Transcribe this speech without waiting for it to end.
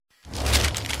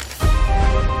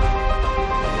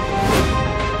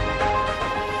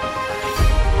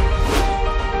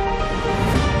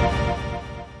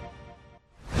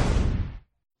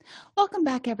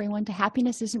back, everyone, to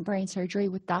Happiness Isn't Brain Surgery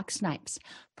with Doc Snipes,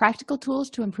 practical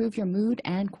tools to improve your mood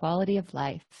and quality of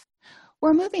life.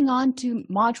 We're moving on to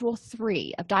Module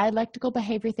 3 of Dialectical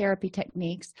Behavior Therapy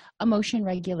Techniques, Emotion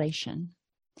Regulation.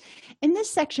 In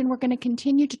this section, we're going to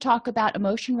continue to talk about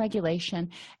emotion regulation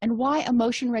and why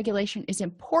emotion regulation is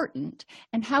important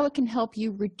and how it can help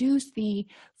you reduce the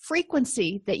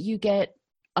frequency that you get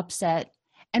upset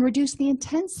and reduce the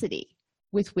intensity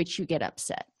with which you get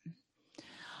upset.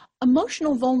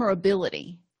 Emotional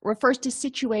vulnerability refers to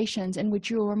situations in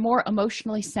which you are more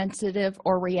emotionally sensitive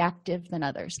or reactive than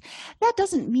others. That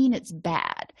doesn't mean it's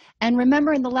bad. And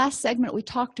remember, in the last segment, we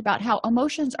talked about how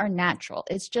emotions are natural.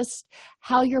 It's just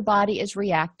how your body is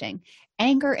reacting.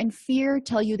 Anger and fear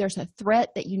tell you there's a threat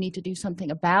that you need to do something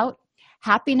about.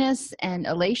 Happiness and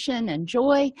elation and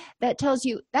joy, that tells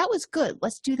you that was good.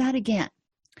 Let's do that again.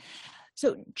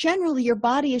 So generally, your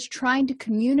body is trying to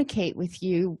communicate with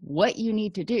you what you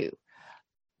need to do.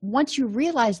 Once you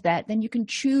realize that, then you can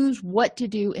choose what to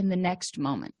do in the next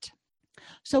moment.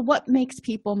 So what makes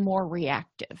people more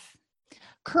reactive?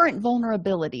 Current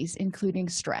vulnerabilities, including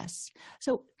stress.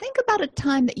 So think about a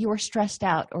time that you were stressed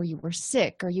out, or you were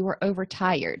sick, or you were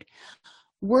overtired.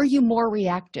 Were you more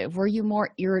reactive? Were you more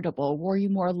irritable? Were you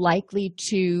more likely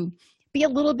to be a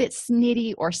little bit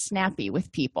snitty or snappy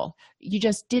with people? You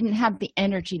just didn't have the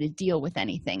energy to deal with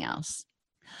anything else.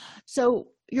 So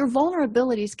your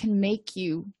vulnerabilities can make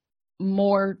you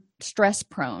more stress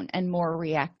prone and more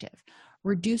reactive.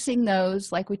 Reducing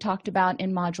those, like we talked about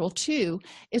in Module 2,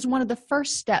 is one of the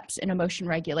first steps in emotion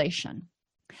regulation.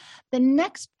 The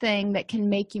next thing that can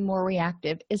make you more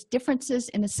reactive is differences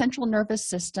in the central nervous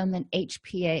system and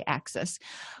HPA axis,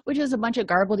 which is a bunch of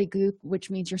gobbledygook, which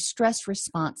means your stress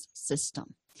response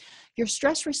system. Your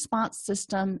stress response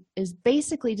system is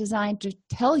basically designed to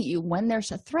tell you when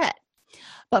there's a threat.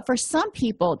 But for some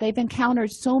people, they've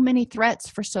encountered so many threats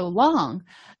for so long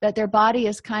that their body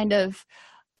is kind of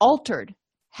altered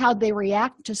how they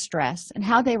react to stress and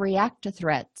how they react to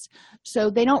threats. So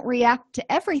they don't react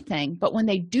to everything, but when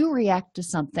they do react to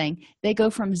something, they go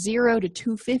from 0 to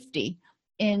 250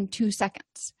 in 2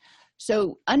 seconds.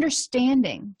 So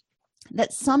understanding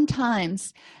that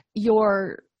sometimes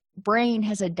your brain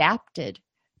has adapted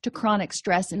to chronic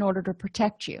stress in order to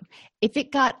protect you. If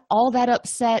it got all that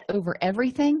upset over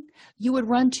everything, you would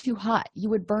run too hot, you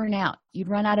would burn out, you'd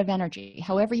run out of energy,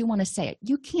 however you want to say it.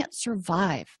 You can't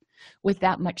survive with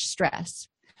that much stress.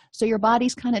 So your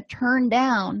body's kind of turned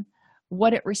down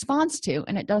what it responds to,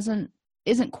 and it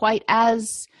isn't quite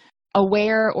as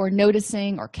aware or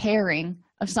noticing or caring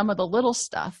of some of the little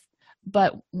stuff.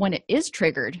 But when it is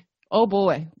triggered, oh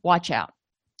boy, watch out.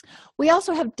 We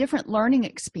also have different learning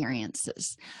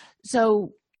experiences.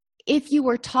 So if you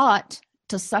were taught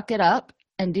to suck it up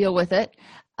and deal with it,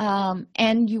 or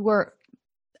you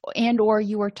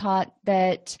were taught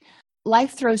that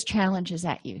life throws challenges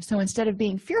at you. So instead of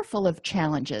being fearful of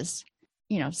challenges,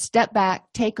 step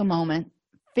back, take a moment,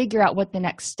 figure out what the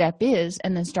next step is,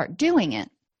 and then start doing it.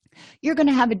 You're going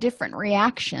to have a different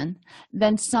reaction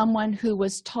than someone who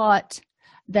was taught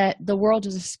that the world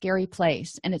is a scary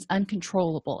place and it's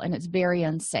uncontrollable and it's very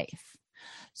unsafe.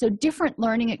 So different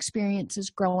learning experiences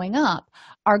growing up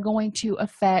are going to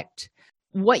affect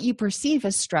what you perceive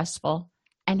as stressful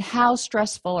and how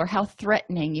stressful or how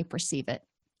threatening you perceive it.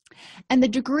 And the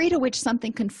degree to which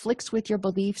something conflicts with your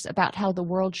beliefs about how the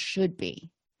world should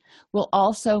be will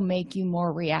also make you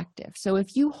more reactive. So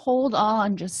if you hold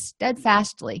on just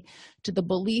steadfastly to the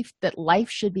belief that life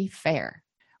should be fair,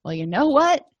 well, you know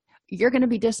what? You're going to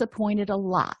be disappointed a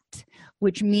lot,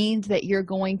 which means that you're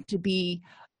going to be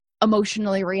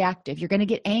emotionally reactive. You're going to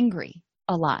get angry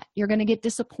a lot. You're going to get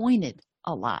disappointed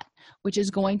a lot, which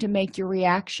is going to make your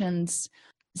reactions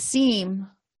seem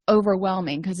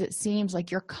overwhelming because it seems like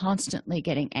you're constantly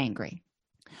getting angry.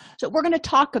 So we're going to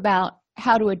talk about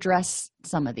how to address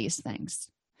some of these things.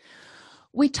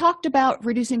 We talked about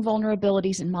reducing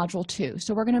vulnerabilities in Module 2,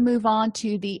 so we're going to move on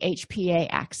to the HPA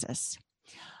axis.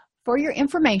 For your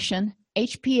information,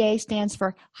 HPA stands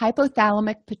for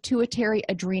hypothalamic pituitary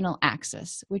adrenal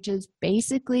axis, which is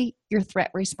basically your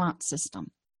threat response system.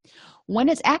 When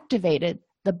it's activated,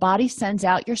 the body sends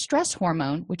out your stress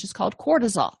hormone, which is called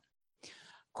cortisol.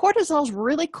 Cortisol is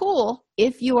really cool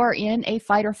if you are in a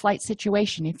fight or flight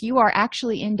situation, if you are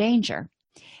actually in danger.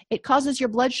 It causes your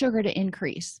blood sugar to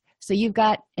increase, so you've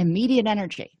got immediate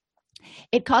energy.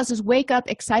 It causes wake-up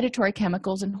excitatory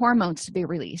chemicals and hormones to be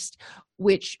released,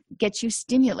 which gets you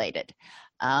stimulated.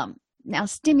 Now,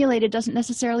 stimulated doesn't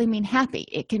necessarily mean happy.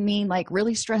 It can mean like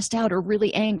really stressed out or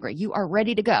really angry. You are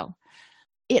ready to go.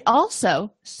 It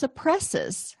also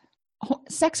suppresses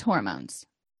sex hormones.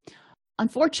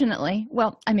 Unfortunately,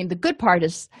 well, I mean, the good part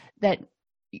is that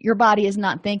your body is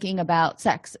not thinking about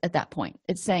sex at that point.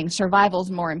 It's saying survival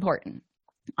is more important.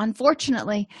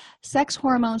 Unfortunately, sex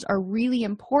hormones are really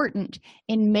important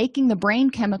in making the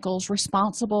brain chemicals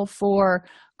responsible for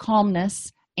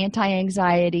calmness,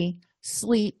 anti-anxiety,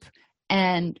 sleep,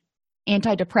 and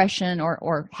anti-depression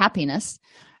or happiness.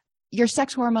 Your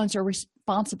sex hormones are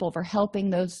responsible for helping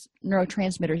those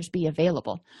neurotransmitters be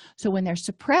available. So when they're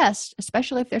suppressed,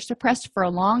 especially if they're suppressed for a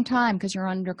long time because you're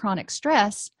under chronic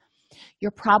stress,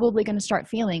 you're probably going to start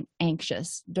feeling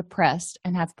anxious, depressed,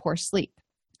 and have poor sleep.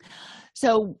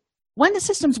 So when the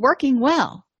system's working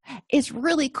well, it's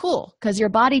really cool because your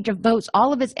body devotes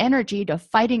all of its energy to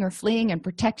fighting or fleeing and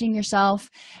protecting yourself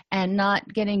and not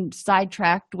getting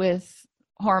sidetracked with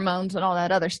hormones and all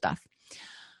that other stuff.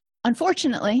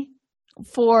 Unfortunately,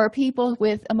 for people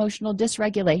with emotional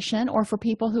dysregulation or for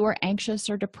people who are anxious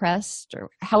or depressed or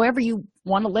however you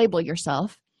want to label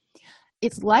yourself,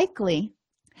 it's likely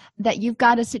that you've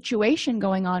got a situation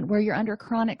going on where you're under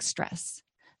chronic stress.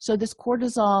 So this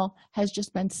cortisol has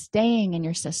just been staying in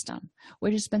your system,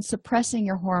 which has been suppressing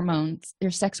your hormones,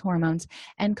 your sex hormones,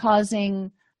 and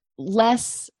causing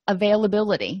less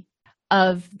availability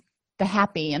of the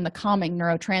happy and the calming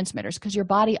neurotransmitters because your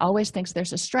body always thinks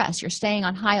there's a stress. You're staying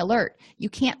on high alert. You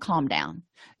can't calm down.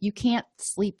 You can't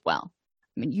sleep well.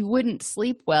 I mean, you wouldn't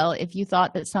sleep well if you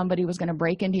thought that somebody was going to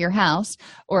break into your house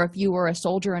or if you were a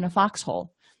soldier in a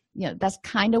foxhole. You know, that's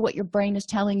kind of what your brain is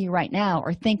telling you right now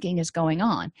or thinking is going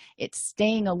on. It's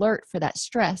staying alert for that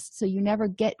stress, so you never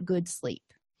get good sleep.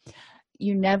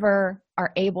 You never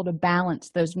are able to balance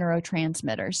those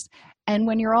neurotransmitters. And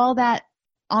when you're all that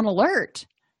on alert,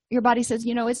 your body says,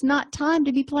 you know, it's not time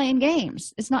to be playing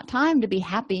games. It's not time to be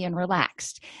happy and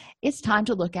relaxed. It's time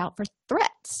to look out for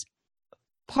threats.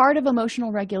 Part of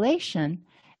emotional regulation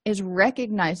is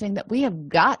recognizing that we have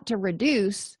got to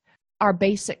reduce our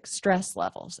basic stress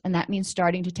levels, and that means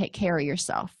starting to take care of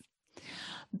yourself.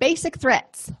 Basic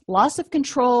threats: loss of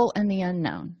control and the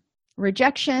unknown,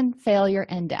 rejection, failure,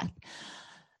 and death.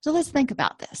 So let's think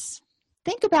about this.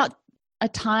 Think about a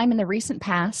time in the recent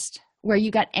past where you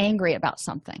got angry about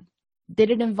something. Did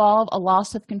it involve a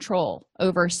loss of control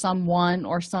over someone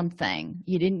or something?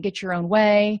 You didn't get your own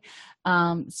way.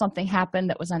 Something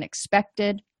happened that was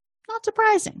unexpected. Not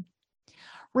surprising.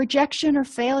 Rejection or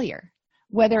failure,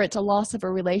 whether it's a loss of a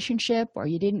relationship or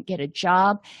you didn't get a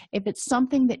job, if it's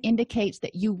something that indicates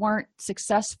that you weren't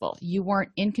successful, you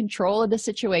weren't in control of the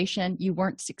situation, you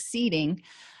weren't succeeding,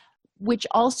 which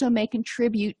also may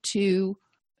contribute to,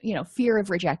 fear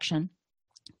of rejection.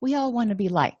 We all want to be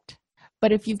liked.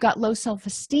 But if you've got low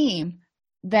self-esteem,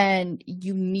 then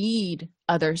you need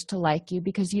others to like you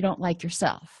because you don't like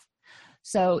yourself.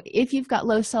 So if you've got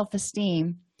low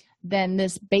self-esteem, then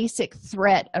this basic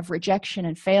threat of rejection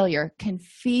and failure can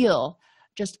feel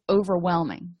just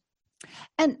overwhelming.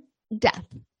 And death.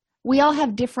 We all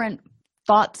have different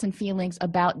thoughts and feelings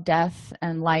about death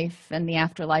and life and the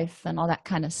afterlife and all that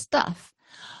kind of stuff.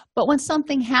 But when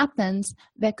something happens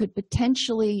that could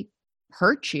potentially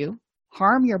hurt you,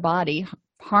 harm your body,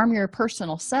 harm your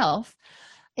personal self,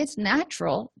 it's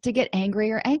natural to get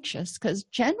angry or anxious because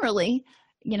generally,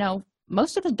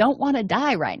 most of us don't want to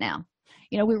die right now.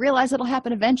 We realize it'll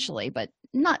happen eventually, but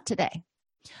not today.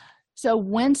 So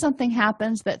when something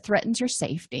happens that threatens your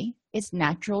safety, it's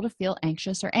natural to feel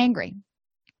anxious or angry.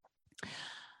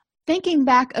 Thinking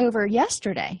back over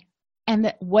yesterday and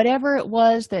that whatever it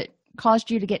was that caused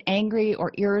you to get angry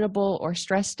or irritable or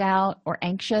stressed out or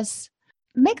anxious,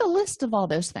 make a list of all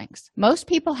those things. Most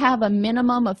people have a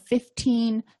minimum of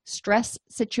 15 stress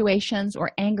situations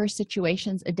or anger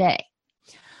situations a day.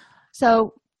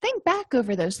 So think back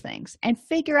over those things and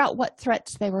figure out what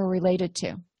threats they were related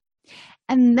to.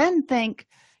 And then think,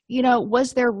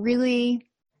 was there really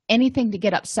anything to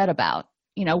get upset about?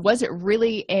 Was it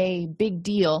really a big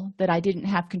deal that I didn't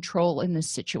have control in this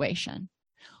situation?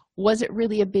 Was it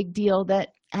really a big deal that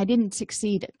I didn't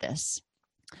succeed at this?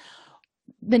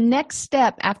 The next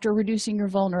step after reducing your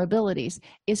vulnerabilities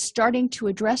is starting to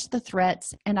address the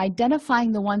threats and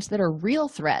identifying the ones that are real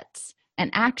threats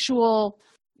and actual,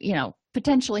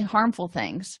 potentially harmful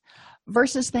things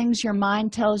versus things your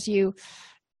mind tells you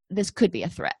this could be a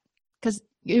threat. Because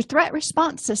your threat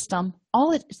response system,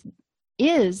 all it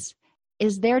is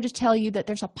there to tell you that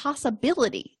there's a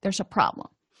possibility there's a problem.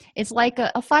 It's like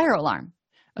a fire alarm,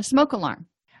 a smoke alarm.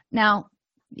 Now,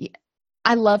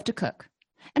 I love to cook,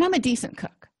 and I'm a decent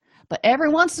cook, but every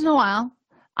once in a while,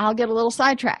 I'll get a little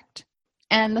sidetracked,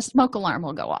 and the smoke alarm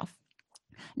will go off.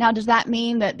 Now, does that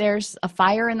mean that there's a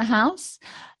fire in the house?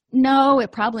 No,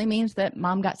 it probably means that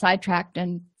mom got sidetracked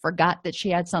and forgot that she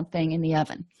had something in the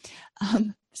oven.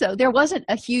 So there wasn't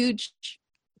a huge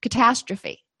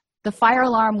catastrophe. The fire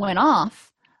alarm went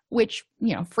off, which,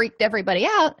 freaked everybody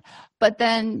out, but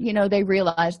then, they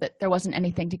realized that there wasn't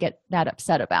anything to get that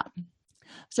upset about.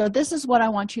 So this is what I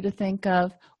want you to think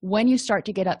of when you start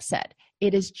to get upset.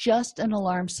 It is just an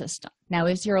alarm system. Now,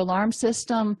 is your alarm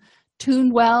system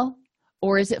tuned well,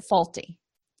 or is it faulty?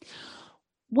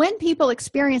 When people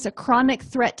experience a chronic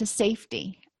threat to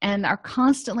safety and are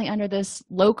constantly under this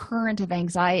low current of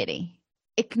anxiety,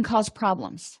 it can cause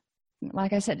problems.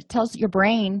 Like I said, it tells your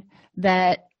brain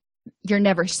that you're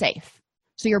never safe.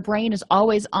 So your brain is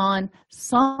always on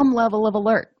some level of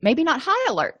alert. Maybe not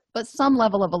high alert, but some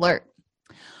level of alert.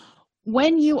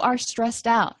 When you are stressed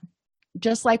out,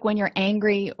 just like when you're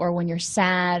angry or when you're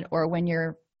sad or when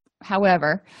you're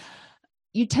however,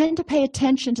 you tend to pay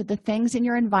attention to the things in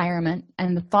your environment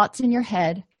and the thoughts in your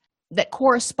head that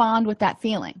correspond with that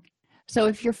feeling. So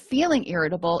if you're feeling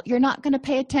irritable, you're not going to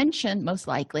pay attention, most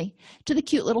likely, to the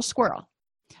cute little squirrel.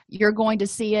 You're going to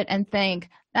see it and think,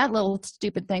 that little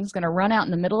stupid thing's going to run out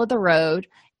in the middle of the road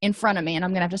in front of me, and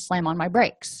I'm going to have to slam on my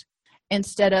brakes,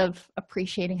 instead of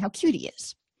appreciating how cute he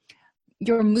is.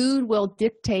 Your mood will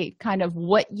dictate kind of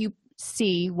what you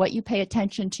see, what you pay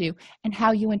attention to, and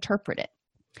how you interpret it.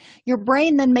 Your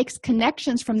brain then makes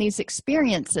connections from these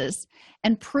experiences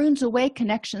and prunes away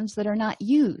connections that are not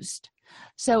used.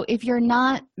 So if you're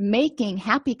not making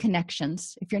happy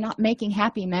connections, if you're not making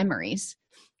happy memories,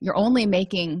 you're only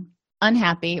making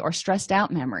unhappy or stressed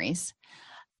out memories,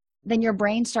 then your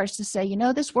brain starts to say,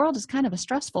 this world is kind of a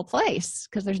stressful place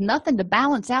because there's nothing to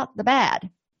balance out the bad.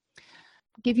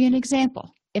 I'll give you an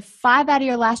example. If 5 out of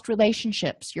your last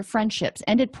relationships, your friendships,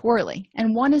 ended poorly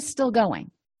and one is still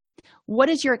going, what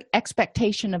is your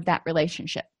expectation of that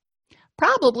relationship?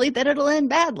 Probably that it'll end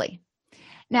badly.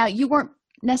 Now, you weren't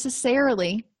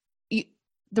necessarily,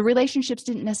 the relationships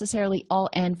didn't necessarily all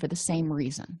end for the same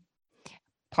reason.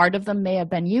 Part of them may have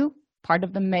been you, part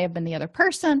of them may have been the other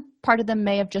person, part of them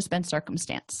may have just been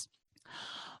circumstance.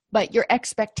 But your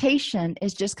expectation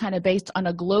is just kind of based on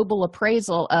a global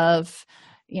appraisal of,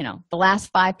 the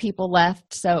last 5 people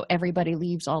left, so everybody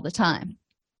leaves all the time.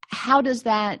 How does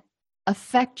that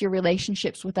affect your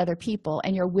relationships with other people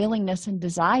and your willingness and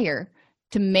desire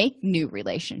to make new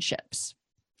relationships?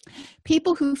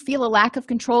 People who feel a lack of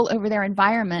control over their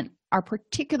environment are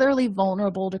particularly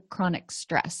vulnerable to chronic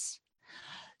stress.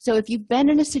 So if you've been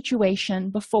in a situation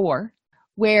before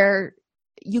where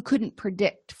you couldn't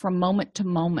predict from moment to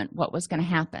moment what was going to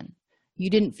happen, you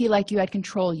didn't feel like you had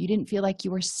control, you didn't feel like you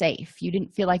were safe, you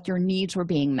didn't feel like your needs were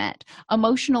being met,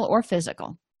 emotional or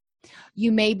physical,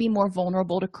 you may be more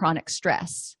vulnerable to chronic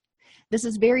stress. This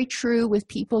is very true with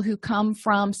people who come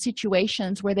from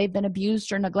situations where they've been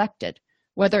abused or neglected,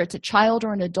 whether it's a child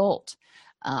or an adult.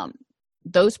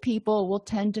 Those people will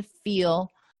tend to feel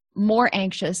more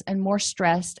anxious and more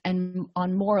stressed and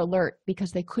on more alert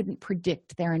because they couldn't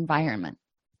predict their environment.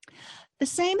 The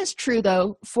same is true,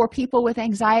 though, for people with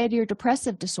anxiety or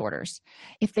depressive disorders.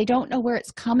 If they don't know where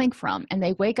it's coming from and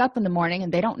they wake up in the morning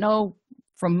and they don't know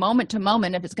from moment to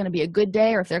moment if it's going to be a good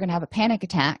day or if they're going to have a panic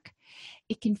attack,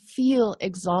 it can feel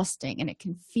exhausting and it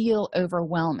can feel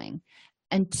overwhelming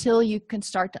until you can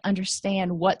start to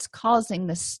understand what's causing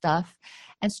this stuff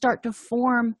and start to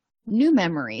form new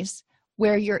memories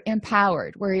where you're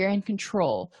empowered, where you're in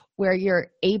control, where you're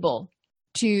able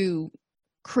to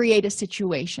create a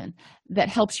situation that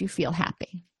helps you feel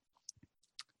happy.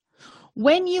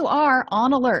 When you are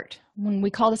on alert, when we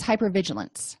call this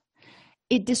hypervigilance,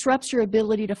 it disrupts your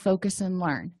ability to focus and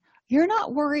learn. You're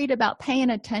not worried about paying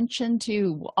attention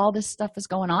to all this stuff that's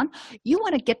going on. You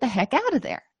want to get the heck out of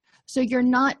there. So you're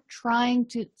not trying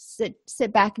to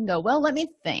sit back and go, well, let me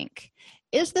think.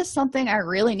 Is this something I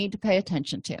really need to pay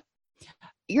attention to?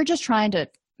 You're just trying to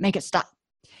make it stop.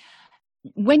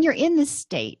 When you're in this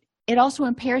state, it also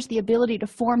impairs the ability to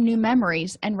form new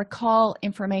memories and recall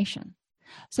information.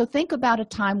 So think about a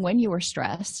time when you were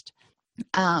stressed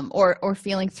or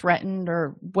feeling threatened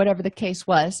or whatever the case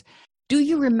was. Do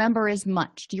you remember as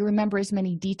much? Do you remember as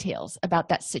many details about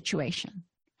that situation?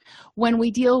 When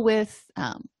we deal with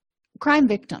crime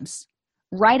victims,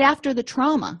 right after the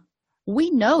trauma,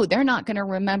 we know they're not going to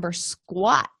remember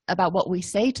squat about what we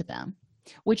say to them,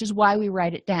 which is why we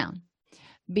write it down,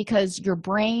 because your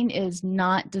brain is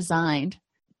not designed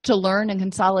to learn and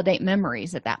consolidate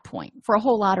memories at that point for a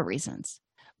whole lot of reasons.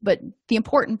 But the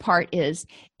important part is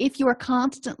if you are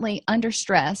constantly under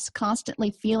stress,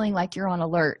 constantly feeling like you're on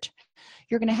alert,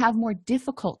 you're going to have more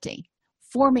difficulty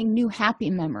forming new happy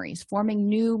memories, forming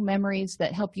new memories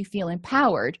that help you feel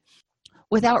empowered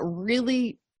without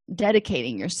really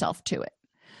dedicating yourself to it.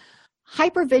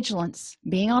 Hypervigilance,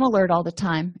 being on alert all the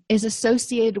time, is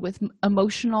associated with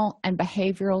emotional and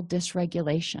behavioral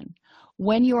dysregulation.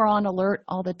 When you are on alert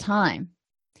all the time,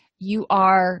 you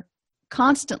are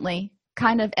constantly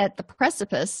kind of at the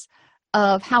precipice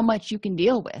of how much you can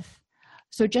deal with.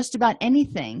 So just about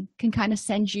anything can kind of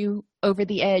send you over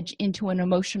the edge into an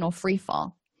emotional free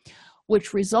fall,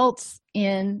 which results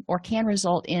in, or can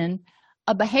result in,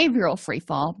 a behavioral free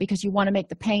fall, because you want to make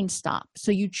the pain stop.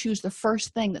 So you choose the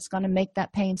first thing that's going to make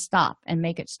that pain stop and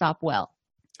make it stop well.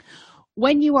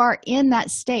 When you are in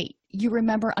that state, you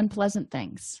remember unpleasant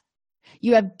things.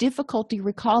 You have difficulty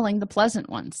recalling the pleasant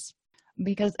ones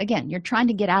because, again, you're trying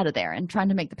to get out of there and trying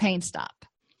to make the pain stop.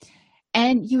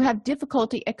 And you have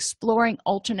difficulty exploring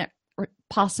alternate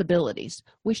possibilities,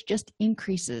 which just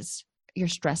increases your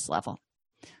stress level.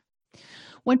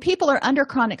 When people are under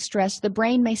chronic stress, the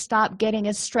brain may stop getting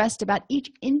as stressed about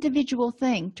each individual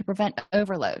thing to prevent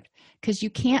overload, because you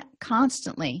can't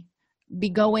constantly be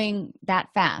going that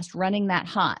fast, running that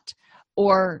hot,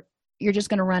 or you're just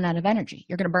going to run out of energy.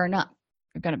 You're going to burn up.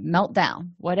 You're going to melt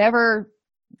down, whatever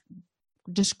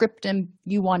descriptor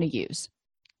you want to use.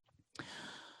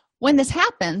 When this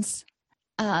happens,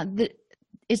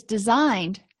 it's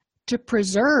designed to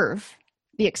preserve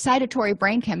the excitatory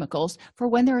brain chemicals for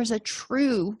when there is a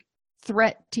true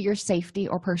threat to your safety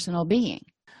or personal being.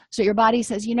 So your body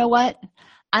says, you know what?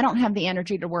 I don't have the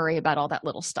energy to worry about all that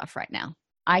little stuff right now.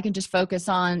 I can just focus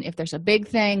on, if there's a big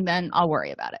thing, then I'll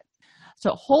worry about it.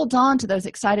 So hold on to those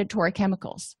excitatory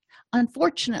chemicals.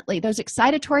 Unfortunately, those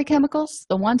excitatory chemicals,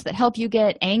 the ones that help you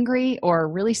get angry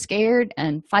or really scared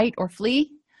and fight or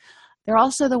flee, they're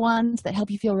also the ones that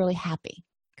help you feel really happy,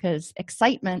 because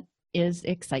excitement is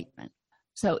excitement.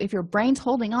 So if your brain's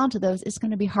holding on to those, it's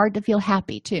going to be hard to feel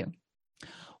happy too.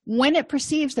 When it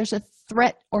perceives there's a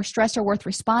threat or stressor worth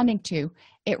responding to,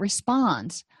 it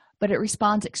responds, but it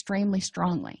responds extremely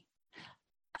strongly.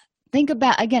 Think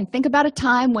about a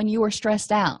time when you were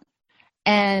stressed out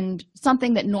and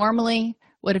something that normally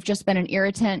would have just been an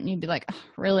irritant, and you'd be like, oh,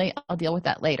 really? I'll deal with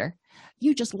that later.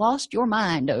 You just lost your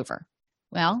mind over.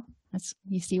 Well,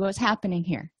 you see what's happening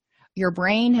here. Your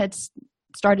brain had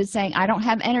started saying, I don't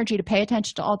have energy to pay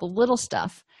attention to all the little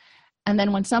stuff. And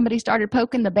then when somebody started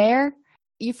poking the bear,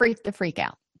 you freak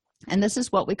out. And this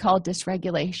is what we call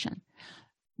dysregulation.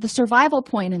 The survival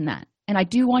point in that, and I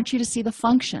do want you to see the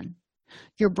function.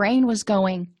 Your brain was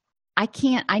going,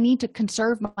 I need to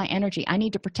conserve my energy. I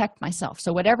need to protect myself.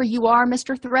 So whatever you are,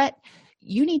 Mr. Threat,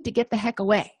 you need to get the heck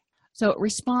away. So it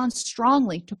responds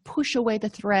strongly to push away the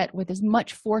threat with as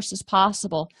much force as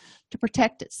possible to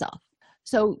protect itself.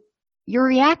 So your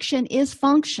reaction is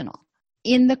functional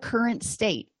in the current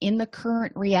state, in the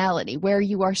current reality where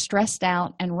you are stressed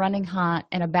out and running hot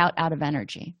and about out of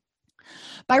energy.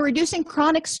 By reducing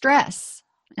chronic stress,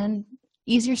 and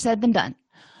easier said than done,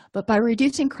 but by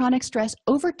reducing chronic stress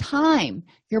over time,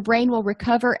 your brain will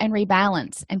recover and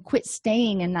rebalance and quit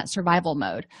staying in that survival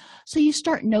mode. So you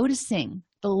start noticing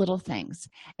the little things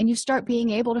and you start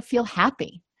being able to feel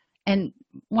happy. And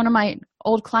one of my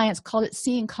old clients called it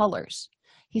seeing colors.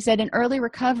 He said in early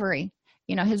recovery,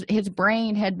 his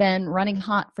brain had been running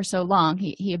hot for so long,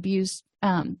 he abused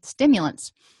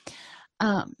stimulants,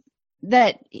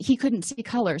 that he couldn't see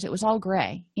colors. It was all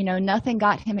gray. Nothing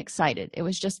got him excited. It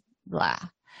was just blah.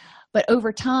 But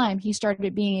over time, he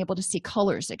started being able to see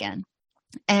colors again.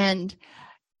 And,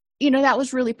 that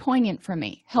was really poignant for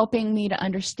me, helping me to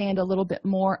understand a little bit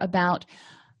more about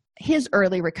his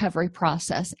early recovery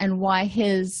process and why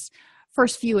his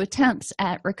first few attempts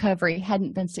at recovery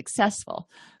hadn't been successful,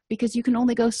 because you can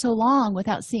only go so long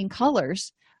without seeing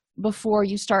colors before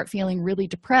you start feeling really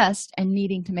depressed and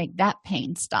needing to make that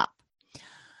pain stop.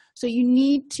 So you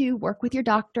need to work with your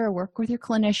doctor, work with your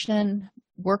clinician,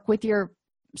 work with your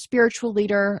spiritual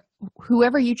leader,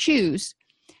 whoever you choose,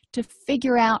 to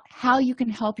figure out how you can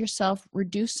help yourself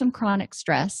reduce some chronic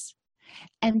stress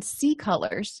and see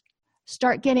colors.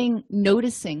 Start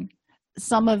noticing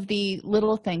some of the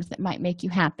little things that might make you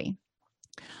happy.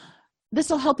 This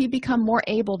will help you become more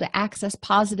able to access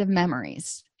positive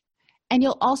memories. And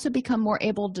you'll also become more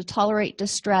able to tolerate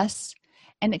distress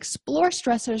and explore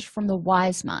stressors from the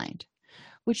wise mind,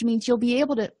 which means you'll be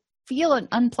able to feel an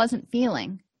unpleasant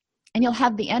feeling, and you'll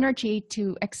have the energy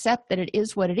to accept that it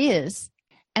is what it is,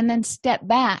 and then step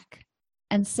back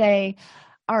and say,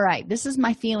 all right, this is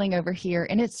my feeling over here,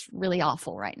 and it's really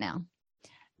awful right now.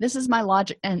 This is my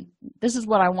logic, and this is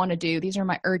what I want to do. These are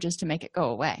my urges to make it go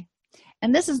away.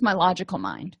 And this is my logical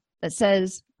mind that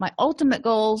says my ultimate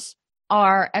goals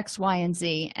are X, Y, and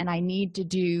Z, and I need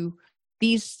to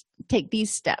take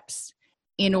these steps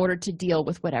in order to deal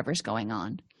with whatever's going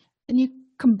on. And you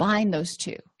combine those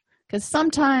two, because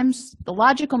sometimes the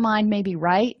logical mind may be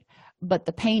right, but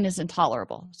the pain is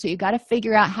intolerable. So you got to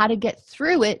figure out how to get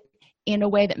through it in a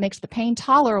way that makes the pain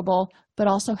tolerable, but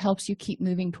also helps you keep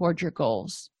moving toward your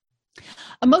goals.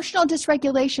 Emotional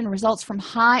dysregulation results from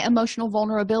high emotional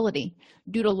vulnerability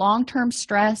due to long-term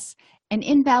stress and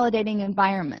invalidating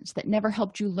environments that never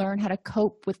helped you learn how to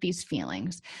cope with these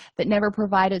feelings, that never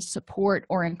provided support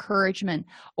or encouragement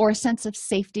or a sense of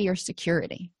safety or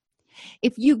security.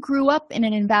 If you grew up in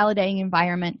an invalidating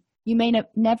environment, you may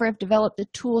never have developed the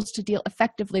tools to deal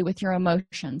effectively with your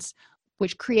emotions,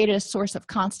 which created a source of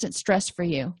constant stress for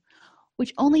you,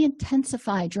 which only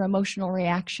intensified your emotional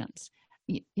reactions.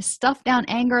 You stuff down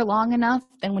anger long enough,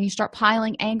 then when you start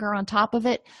piling anger on top of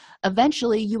it,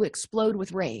 eventually you explode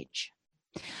with rage.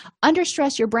 Under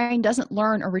stress, your brain doesn't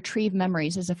learn or retrieve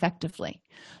memories as effectively.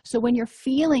 So when you're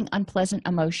feeling unpleasant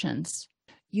emotions,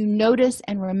 you notice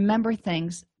and remember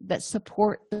things that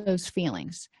support those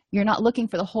feelings. You're not looking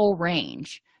for the whole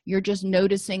range. You're just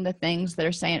noticing the things that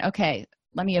are saying, okay,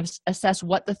 let me assess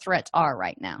what the threats are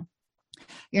right now.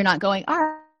 You're not going,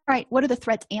 all right, what are the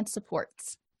threats and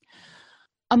supports?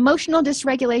 Emotional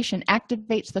dysregulation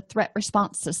activates the threat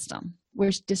response system,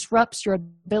 which disrupts your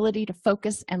ability to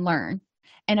focus and learn,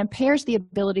 and impairs the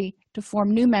ability to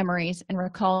form new memories and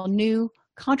recall new,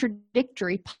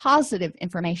 contradictory, positive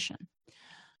information.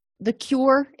 The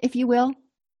cure, if you will,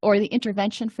 or the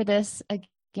intervention for this,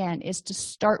 again, is to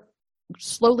start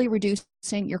slowly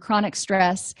reducing your chronic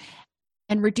stress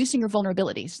and reducing your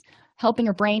vulnerabilities, helping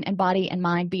your brain and body and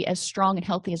mind be as strong and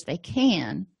healthy as they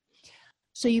can,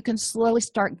 so you can slowly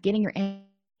start getting your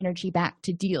energy back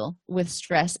to deal with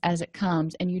stress as it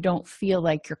comes, and you don't feel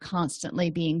like you're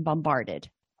constantly being bombarded.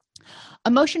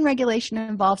 Emotion regulation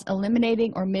involves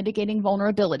eliminating or mitigating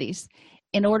vulnerabilities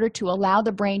in order to allow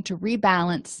the brain to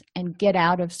rebalance and get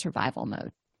out of survival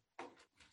mode.